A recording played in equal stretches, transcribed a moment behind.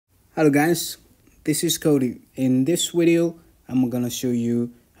Hello guys, this is Cody. In this video, I'm gonna show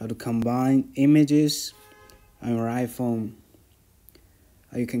you how to combine images on your iPhone.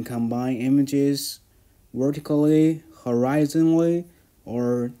 How you can combine images vertically, horizontally,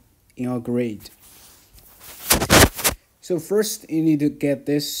 or in a grid. So first, you need to get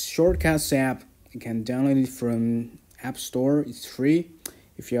this Shortcuts app. You can download it from App Store. It's free.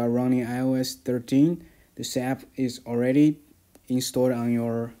 If you are running iOS 13, this app is already installed on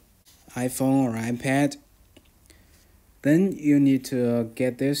your iPhone or iPad. Then you need to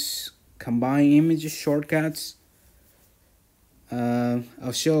get this combine image shortcuts.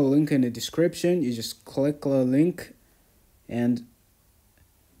 I'll show a link in the description. You just click the link and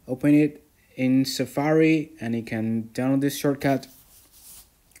open it in Safari and you can download this shortcut.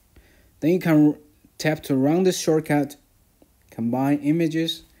 Then you can tap to run this shortcut, combine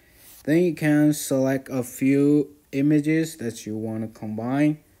images. Then you can select a few images that you want to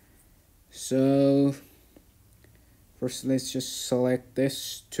combine. So first let's just select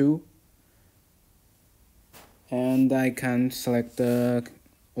this two, and I can select the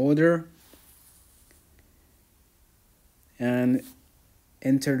order and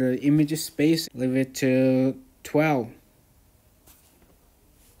enter the image space, leave it to 12.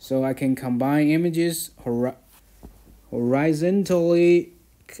 So I can combine images horizontally,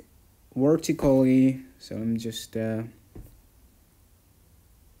 vertically. So I'm just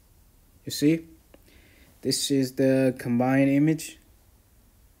you see, this is the combined image.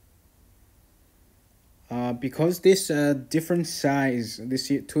 Because this different size,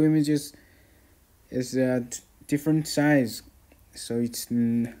 this two images is different size, so it's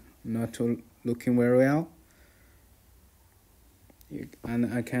not looking very well.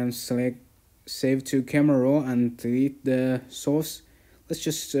 And I can select save to camera roll and delete the source. Let's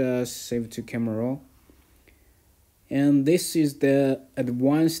just save to camera roll. And this is the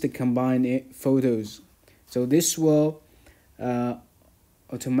advanced combined photos. So this will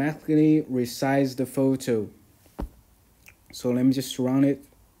automatically resize the photo. So let me just run it.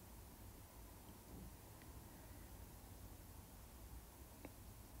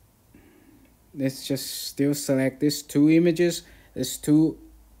 Let's just still select these two images. There's two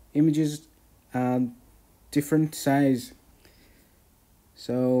images different size.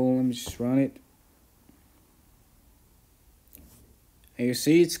 So let me just run it. And you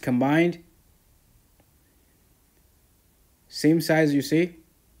see it's combined. Same size, you see?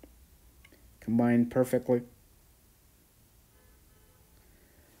 Combined perfectly.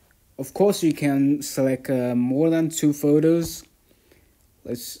 Of course, you can select more than two photos.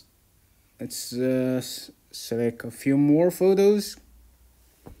 Let's select a few more photos.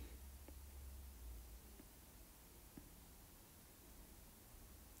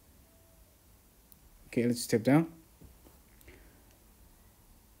 Okay, let's step down.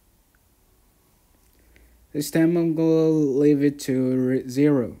 This time I'm gonna leave it to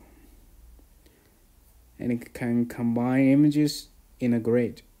 0. And it can combine images in a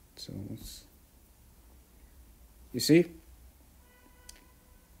grid. So you see?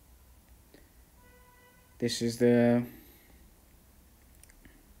 This is the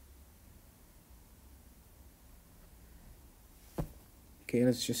okay,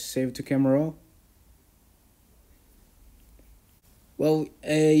 let's just save to camera roll. Well,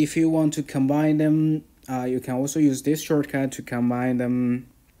 if you want to combine them, you can also use this shortcut to combine them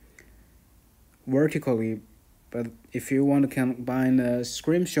vertically. But if you want to combine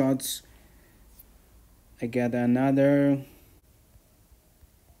screenshots, I get another.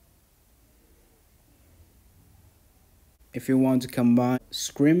 If you want to combine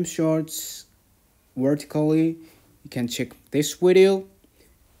screenshots vertically, you can check this video.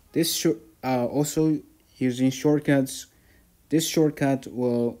 This also using shortcuts. This shortcut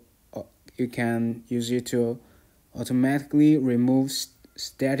will you can use it to automatically remove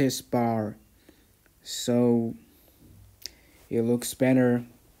status bar, so it looks better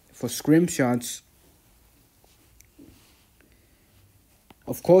for screenshots.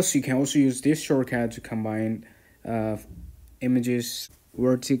 Of course, you can also use this shortcut to combine images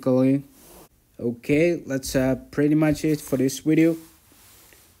vertically. Okay, that's pretty much it for this video.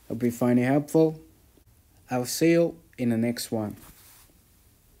 Hope you find it helpful. I'll see you in the next one.